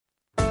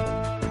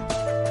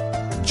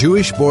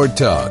Jewish Board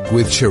Talk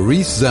with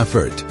Charisse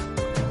Zaffert.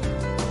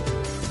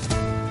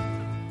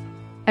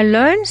 A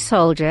lone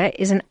soldier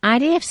is an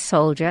IDF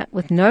soldier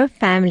with no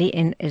family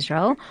in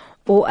Israel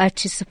or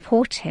to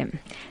support him.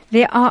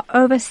 There are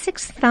over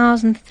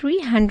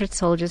 6,300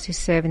 soldiers who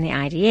serve in the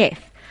IDF.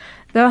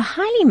 Though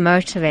highly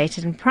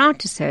motivated and proud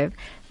to serve,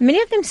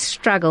 many of them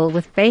struggle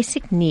with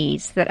basic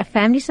needs that a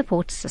family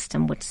support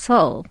system would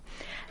solve.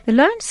 The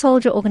Lone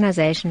Soldier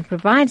Organization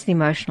provides the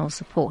emotional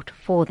support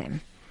for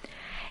them.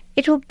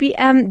 It will be,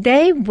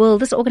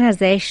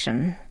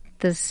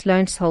 this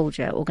Lone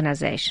Soldier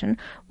Organization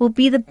will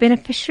be the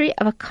beneficiary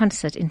of a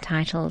concert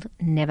entitled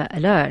Never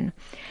Alone.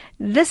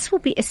 This will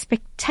be a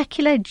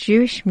spectacular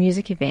Jewish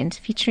music event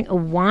featuring a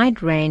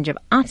wide range of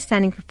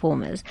outstanding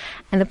performers,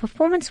 and the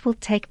performance will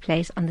take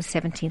place on the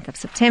 17th of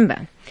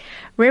September.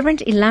 Reverend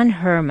Ilan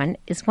Herrmann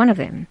is one of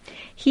them.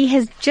 He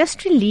has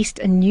just released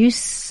a new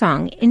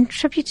song in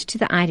tribute to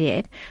the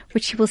IDF,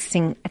 which he will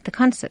sing at the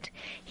concert.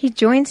 He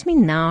joins me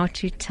now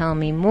to tell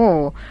me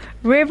more.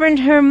 Reverend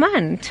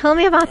Herrmann, tell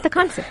me about the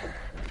concert.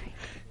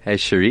 Hey,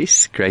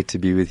 Charisse, great to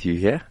be with you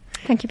here.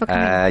 Thank you for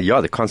coming.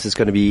 The concert's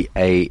going to be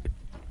a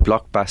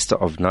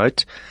blockbuster of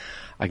note.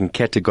 I can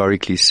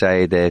categorically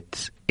say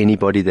that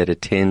anybody that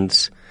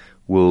attends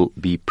will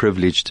be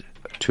privileged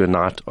to a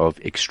night of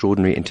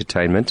extraordinary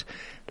entertainment,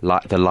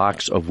 like the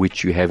likes of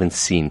which you haven't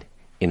seen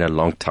in a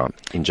long time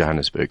in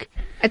Johannesburg.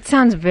 It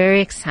sounds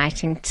very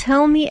exciting.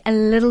 Tell me a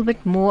little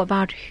bit more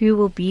about who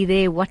will be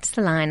there, what's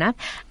the lineup,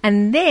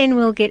 and then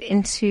we'll get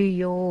into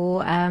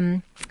your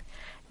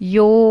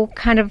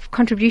kind of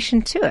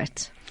contribution to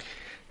it.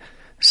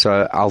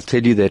 So I'll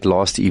tell you that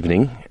last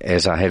evening,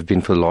 as I have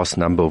been for the last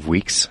number of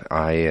weeks,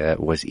 I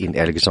was in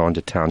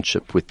Alexander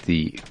Township with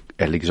the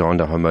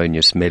Alexander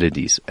Harmonious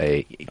Melodies,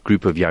 a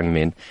group of young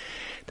men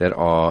that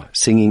are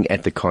singing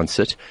at the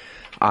concert.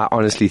 I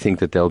honestly think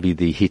that they'll be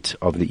the hit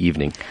of the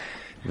evening.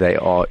 They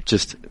are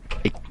just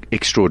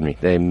extraordinary.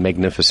 They're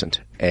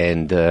magnificent.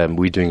 And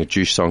we're doing a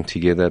Jewish song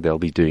together. They'll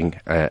be doing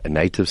a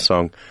native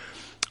song.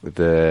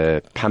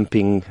 The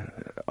pumping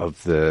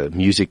of the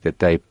music that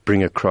they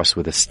bring across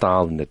with the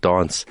style and the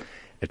dance,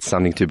 it's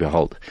something to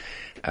behold.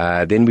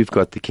 Then we've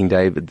got the King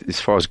David, as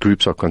far as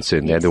groups are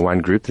concerned, they're the one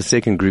group. The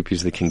second group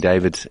is the King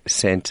David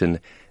Santon,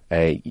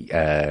 a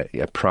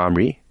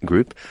primary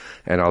group.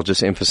 And I'll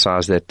just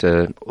emphasize that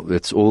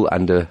it's all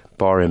under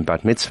bar and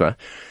bat mitzvah.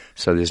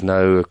 So there's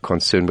no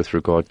concern with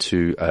regard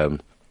to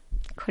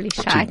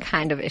Kulishai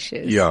kind of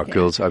issues. Yeah,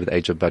 girls over the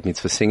age of bat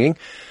mitzvah singing.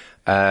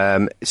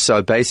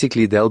 So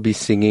basically they'll be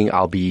singing,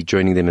 I'll be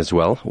joining them as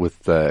well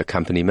with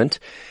accompaniment,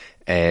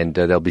 and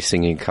they'll be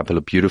singing a couple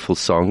of beautiful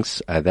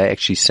songs. They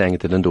actually sang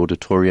at the Lind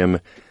Auditorium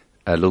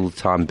a little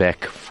time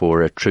back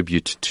for a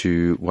tribute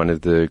to one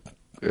of the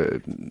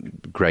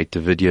great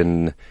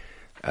Davidian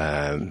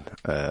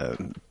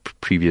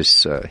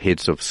previous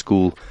heads of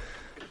school,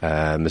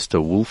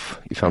 Mr.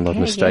 Wolf, if I'm not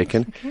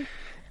mistaken. Yes, okay.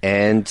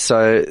 And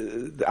so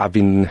I've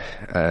been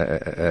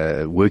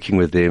working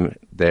with them.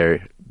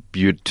 They're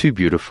too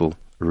beautiful,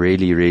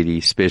 really, really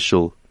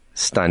special,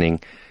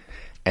 stunning.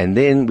 And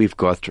then we've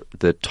got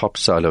the top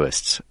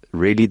soloists.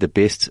 Really the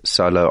best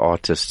solo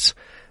artists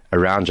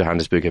around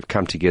Johannesburg have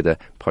come together,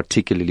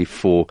 particularly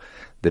for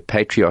the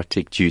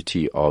patriotic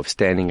duty of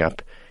standing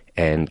up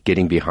and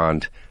getting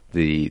behind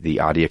the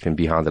IDF and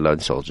behind the Lone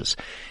Soldiers.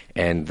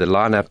 And the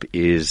lineup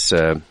is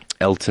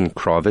Elton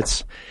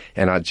Kravitz.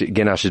 And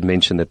again, I should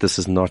mention that this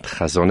is not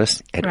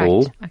chazonist at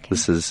all. Okay.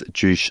 This is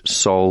Jewish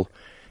soul,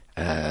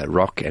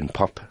 rock and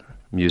pop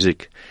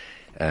music.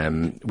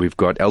 We've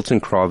got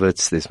Elton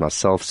Kravitz, there's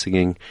myself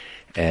singing,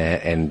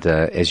 and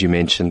as you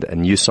mentioned, a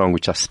new song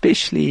which I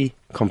specially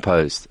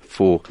composed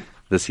for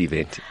this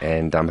event,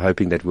 and I'm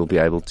hoping that we'll be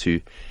able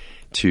to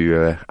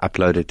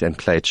upload it and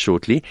play it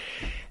shortly.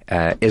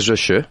 Ezra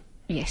Shur,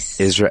 yes,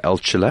 Ezra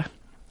Elchila,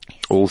 yes,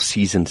 all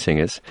seasoned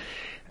singers.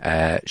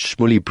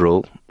 Shmuley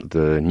Brill,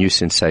 the new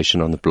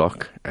sensation on the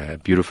block,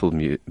 beautiful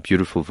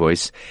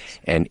voice,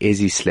 and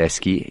Ezzy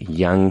Slasky,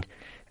 young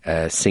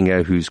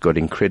singer who's got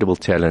incredible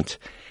talent.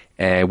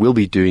 We'll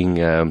be doing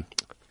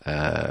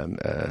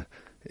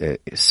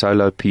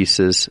solo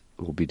pieces,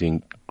 we'll be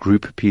doing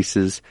group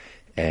pieces,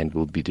 and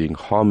we'll be doing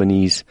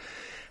harmonies.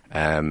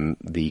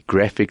 The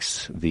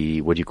graphics,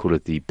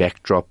 the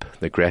backdrop,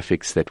 the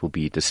graphics that will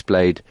be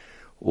displayed,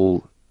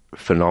 all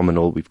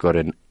phenomenal. We've got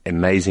an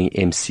amazing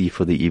MC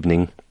for the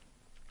evening.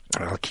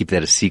 I'll keep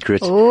that a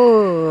secret.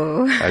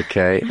 Oh,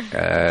 okay.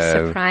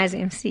 Surprise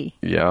MC.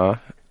 Yeah.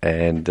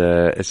 And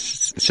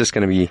it's just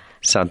going to be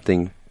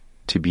something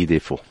to be there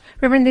for.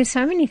 Reverend, there's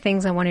so many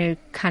things I want to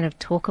kind of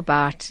talk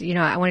about. You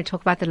know, I want to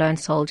talk about the Lone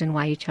Soldier and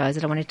why you chose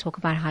it. I want to talk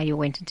about how you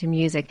went into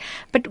music.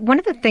 But one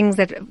of the things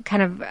that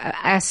kind of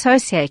I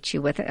associate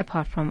you with,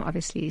 apart from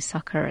obviously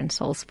soccer and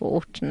soul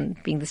sport and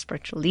being the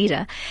spiritual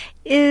leader,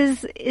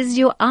 is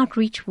your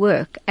outreach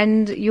work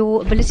and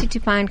your ability to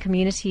find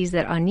communities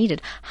that are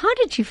needed. How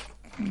did you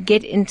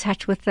get in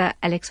touch with the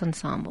Alex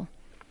Ensemble?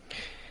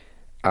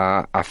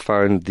 I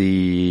found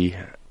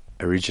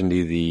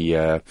originally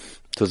the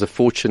it was a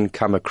fortune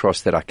come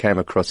across that I came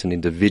across an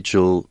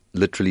individual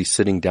literally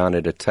sitting down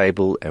at a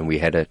table, and we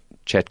had a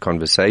chat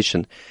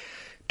conversation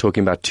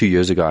talking about 2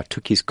 years ago. I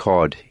took his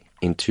card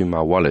into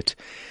my wallet.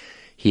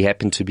 He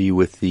happened to be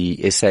with the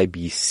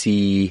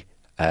SABC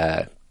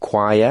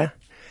choir,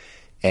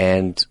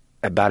 and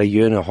about a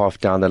year and a half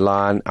down the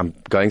line, I'm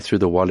going through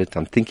the wallet.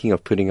 I'm thinking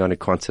of putting on a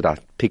concert. I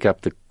pick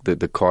up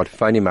the card,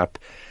 phone him up.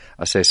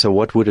 I say, so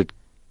what would it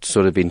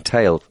sort of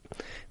entail?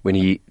 When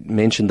he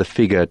mentioned the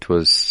figure, it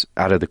was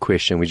out of the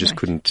question. We just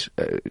couldn't,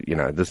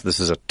 this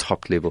is a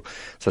top level.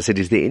 So I said,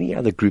 is there any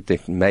other group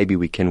that maybe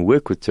we can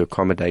work with to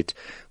accommodate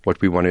what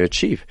we want to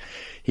achieve?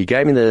 He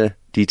gave me the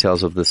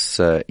details of this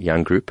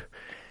young group.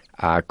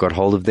 I got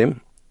hold of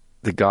them.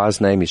 The guy's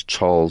name is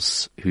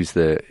Charles, who's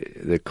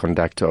the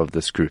conductor of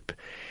this group.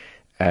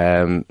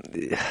 I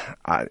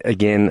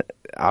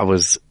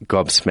was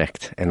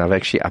gobsmacked, and I've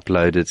actually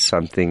uploaded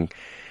something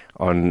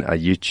on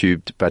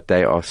YouTube, but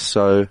they are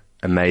so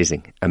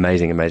amazing. And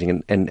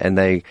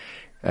they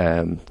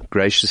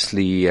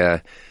graciously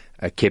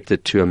kept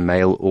it to a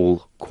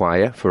male-all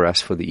choir for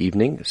us for the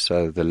evening.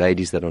 So the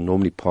ladies that are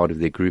normally part of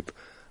their group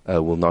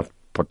will not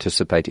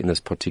participate in this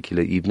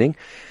particular evening.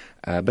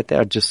 But they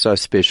are just so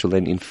special.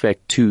 And in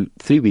fact,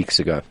 3 weeks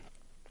ago,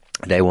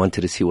 they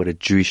wanted to see what a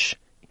Jewish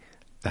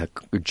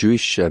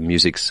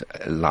music's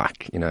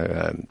like,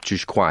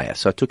 Jewish choir.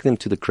 So I took them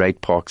to the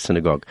Great Park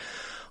Synagogue.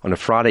 On a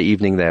Friday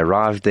evening, they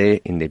arrived there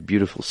in their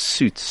beautiful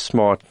suits,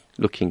 smart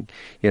looking,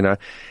 and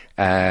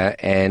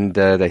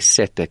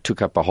they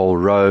took up a whole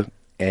row,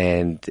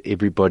 and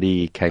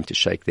everybody came to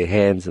shake their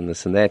hands and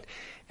this and that,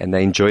 and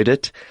they enjoyed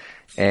it.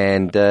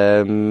 And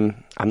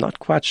I'm not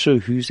quite sure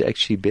who's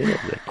actually better,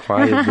 the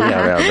choir. The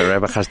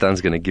Rabbi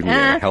Chazdan's going to give me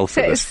a hell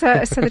for this. So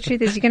the truth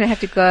is, you're going to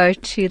have to go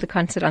to the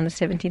concert on the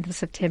 17th of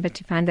September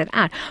to find that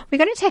out. We're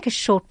going to take a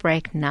short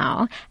break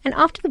now, and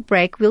after the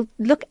break, we'll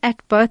look at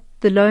both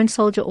the Lone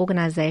Soldier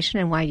Organization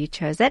and why you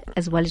chose that,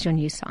 as well as your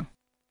new song.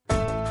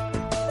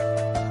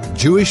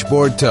 Jewish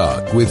Board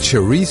Talk with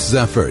Charisse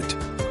Zeffert.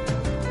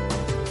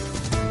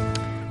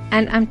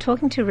 And I'm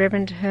talking to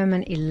Reverend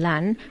Herrmann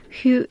Ilan,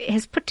 who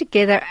has put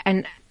together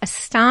an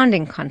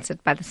astounding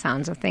concert, by the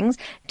sounds of things,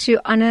 to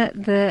honor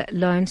the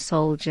lone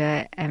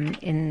soldier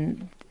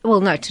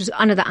to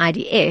honor the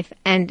IDF,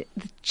 and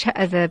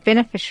the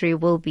beneficiary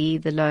will be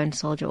the Lone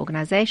Soldier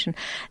Organization.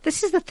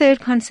 This is the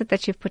third concert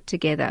that you've put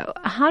together.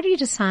 How do you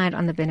decide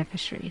on the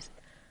beneficiaries?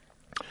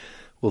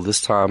 Well, this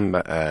time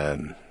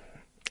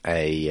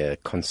a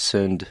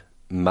concerned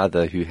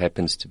mother who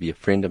happens to be a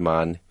friend of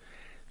mine,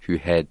 who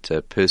had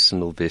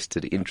personal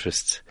vested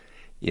interest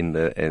in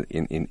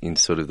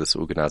sort of this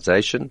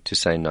organization, to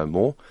say no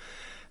more,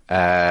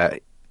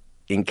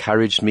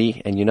 encouraged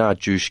me. And you know how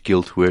Jewish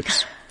guilt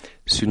works.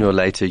 Sooner or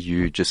later,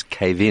 you just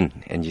cave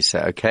in and you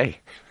say, okay,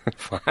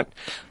 fine,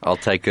 I'll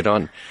take it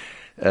on.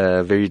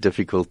 Very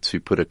difficult to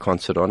put a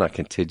concert on, I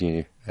can tell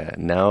you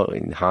now.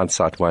 In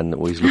hindsight, one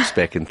always looks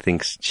back and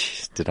thinks,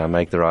 geez, did I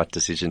make the right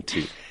decision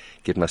to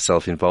get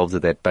myself involved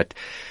with that? But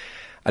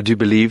I do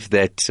believe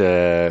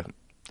that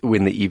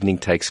when the evening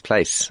takes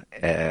place,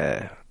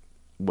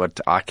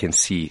 what I can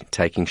see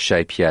taking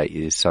shape here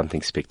is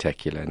something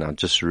spectacular. And I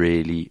just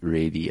really,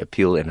 really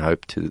appeal and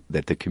hope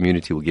that the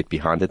community will get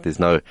behind it. There's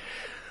no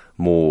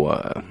more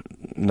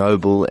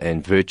noble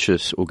and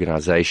virtuous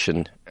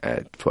organization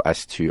for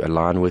us to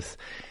align with.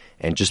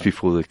 And just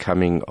before the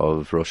coming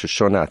of Rosh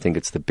Hashanah, I think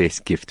it's the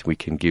best gift we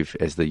can give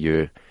as the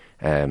year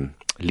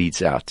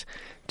leads out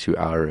to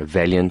our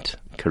valiant,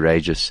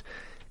 courageous,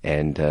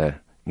 and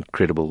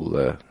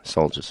incredible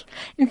soldiers.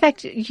 In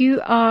fact, you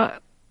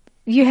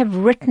have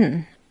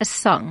written a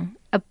song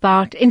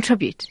in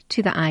tribute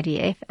to the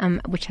IDF,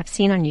 which I've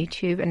seen on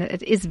YouTube, and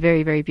it is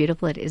very, very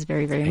beautiful. It is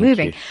very, very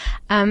moving.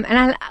 And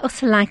I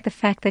also like the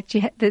fact that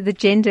you had the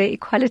gender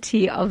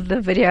equality of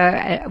the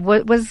video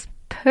was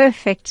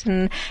perfect,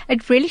 and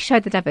it really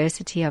showed the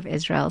diversity of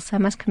Israel. So I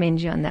must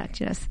commend you on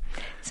that.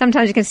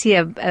 Sometimes you can see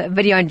a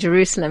video in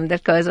Jerusalem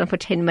that goes on for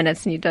 10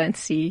 minutes and you don't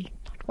see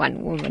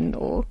one woman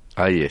or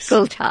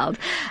girl child.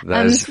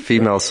 Those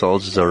female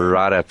soldiers are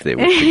right up there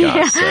with the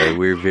guys. So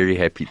we're very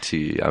happy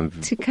to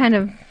kind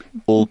of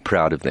all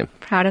proud of them.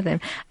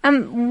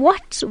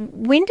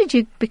 When did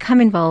you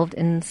become involved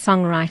in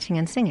songwriting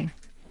and singing?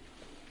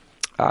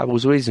 I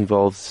was always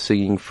involved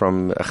singing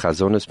from a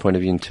chazona's point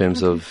of view, in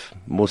terms of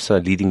more so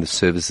leading the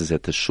services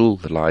at the shul,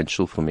 the Lion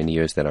Shul, for many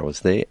years that I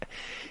was there.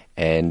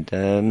 And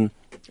then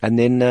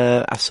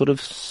I sort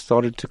of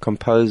started to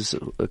compose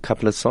a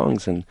couple of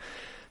songs, and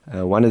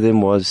one of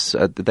them was,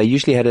 they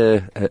usually had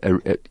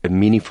a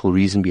meaningful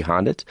reason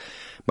behind it.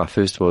 My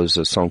first was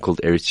a song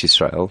called Eretz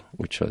Yisrael,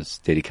 which was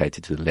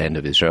dedicated to the land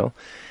of Israel,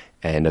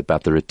 and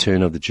about the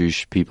return of the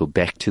Jewish people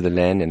back to the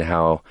land, and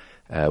how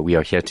we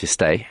are here to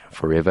stay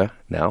forever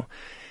now.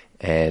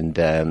 And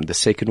the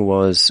second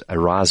was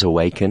Arise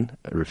Awaken,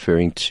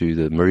 referring to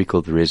the miracle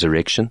of the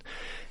resurrection.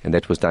 And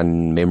that was done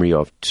in memory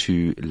of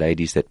two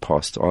ladies that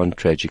passed on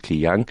tragically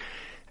young,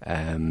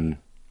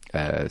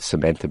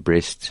 Samantha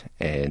Brest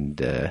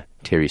and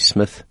Terry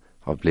Smith,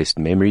 blessed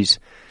memories.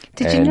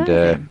 Did you know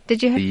them?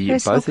 Did you have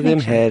personal both of them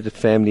connection? had a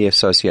family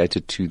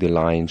associated to the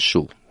Lion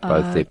Shul,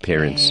 both their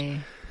parents.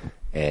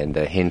 And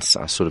hence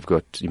I sort of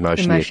got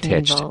emotionally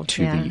attached involved,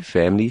 to the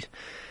family.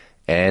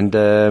 And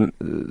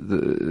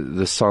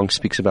the song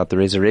speaks about the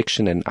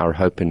resurrection and our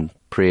hope and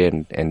prayer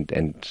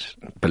and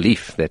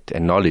belief that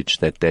and knowledge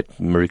that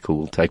miracle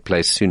will take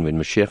place soon when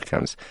Mashiach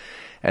comes.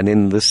 And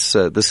then this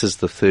is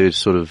the third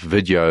sort of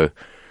video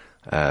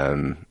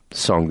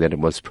song that it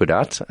was put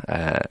out,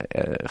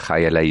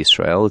 Chayalei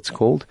Yisrael it's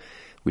called,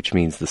 which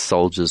means the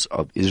soldiers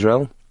of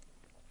Israel.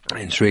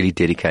 And it's really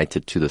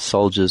dedicated to the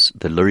soldiers.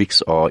 The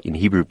lyrics are in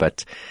Hebrew,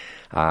 but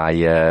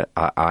I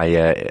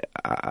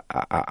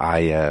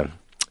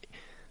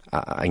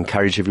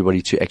encourage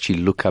everybody to actually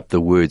look up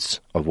the words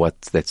of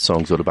what that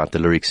song's all about, the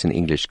lyrics in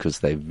English, because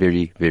they're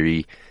very,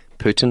 very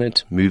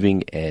pertinent,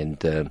 moving,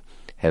 and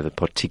have a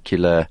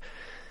particular,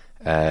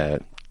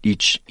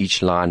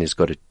 each line has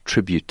got a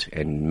tribute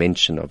and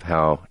mention of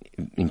how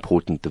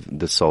important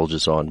the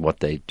soldiers are and what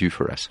they do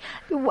for us.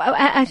 Well,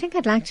 I think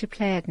I'd like to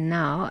play it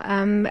now,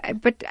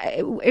 but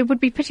it would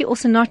be pity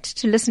also not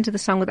to listen to the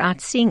song without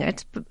seeing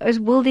it.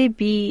 Will there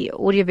be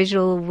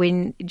audiovisual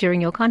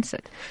during your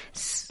concert?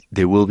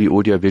 There will be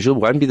audiovisual.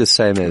 Won't be the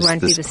same as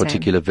this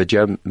particular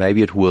video.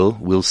 Maybe it will.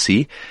 We'll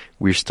see.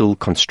 We're still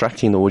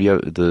constructing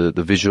the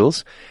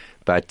visuals.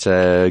 But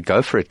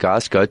go for it,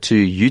 guys. Go to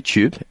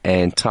YouTube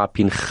and type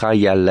in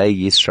Chayalei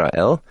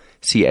Yisrael,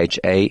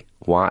 Chayaleir,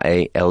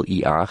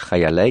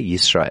 Chayalei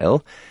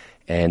Yisrael,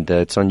 and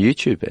it's on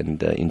YouTube,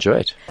 and enjoy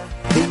it.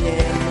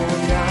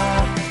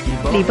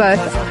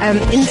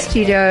 Both in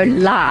studio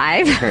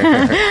live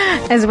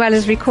as well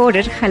as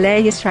recorded,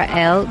 Chayalei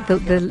Yisrael,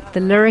 the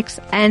lyrics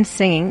and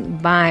singing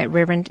by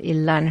Reverend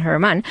Ilan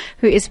Herrmann,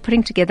 who is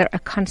putting together a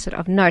concert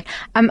of note.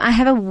 I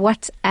have a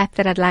WhatsApp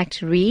that I'd like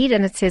to read,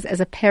 and it says, as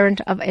a parent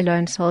of a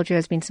lone soldier who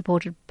has been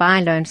supported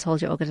by Lone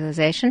Soldier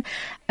Organization,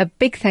 a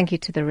big thank you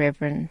to the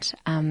Reverend.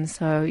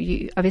 So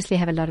you obviously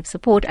have a lot of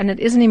support, and it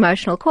is an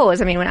emotional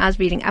cause. I mean, when I was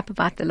reading up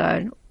about the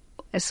Lone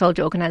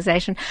Soldier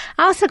Organization,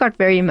 I also got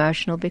very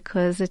emotional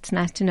because it's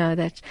nice to know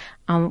that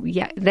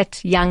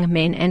that young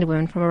men and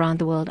women from around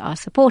the world are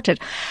supported.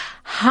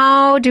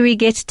 How do we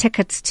get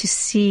tickets to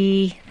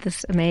see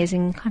this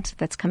amazing concert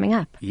that's coming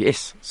up?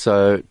 Yes,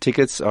 so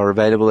tickets are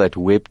available at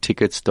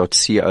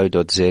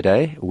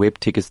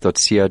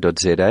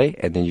webtickets.co.za,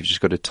 and then you've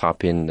just got to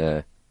type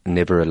in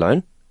Never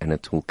Alone, and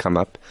it will come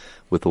up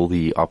with all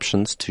the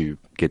options to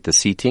get the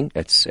seating.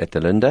 It's at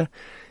the Linda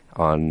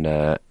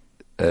on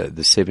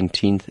the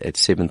 17th at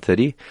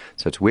 7:30.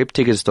 So it's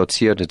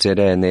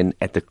webtickets.co.za, and then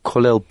at the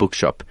Kollel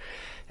Bookshop,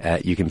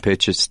 you can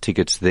purchase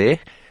tickets there.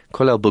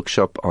 Kollel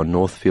Bookshop on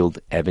Northfield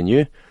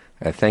Avenue.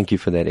 Thank you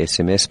for that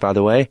SMS, by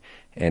the way.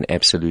 And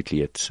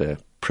absolutely, it's a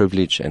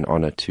privilege and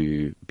honor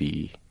to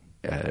be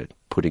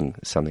putting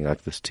something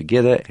like this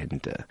together,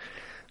 and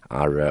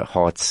our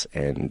hearts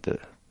and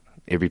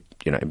every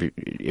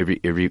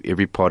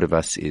part of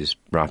us is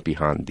right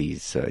behind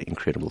these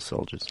incredible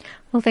soldiers.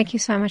 Well, thank you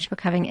so much for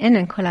coming in,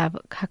 and kol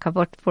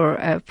hakavod for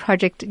a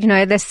project. You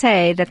know, they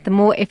say that the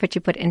more effort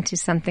you put into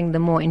something, the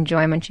more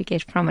enjoyment you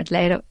get from it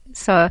later.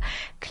 So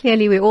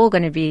clearly we're all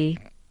going to be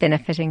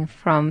benefiting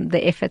from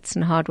the efforts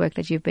and hard work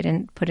that you've put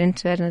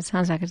into it, and it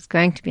sounds like it's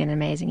going to be an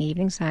amazing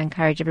evening, so I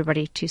encourage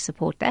everybody to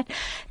support that.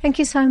 Thank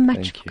you so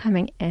much for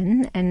coming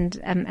in,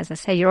 and as I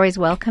say, you're always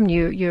welcome.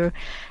 You're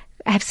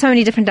have so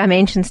many different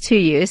dimensions to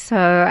you, so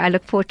I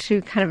look forward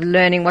to kind of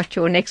learning what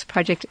your next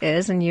project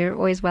is, and you're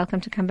always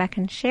welcome to come back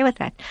and share with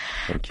that.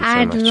 Thank you so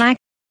much. I'd like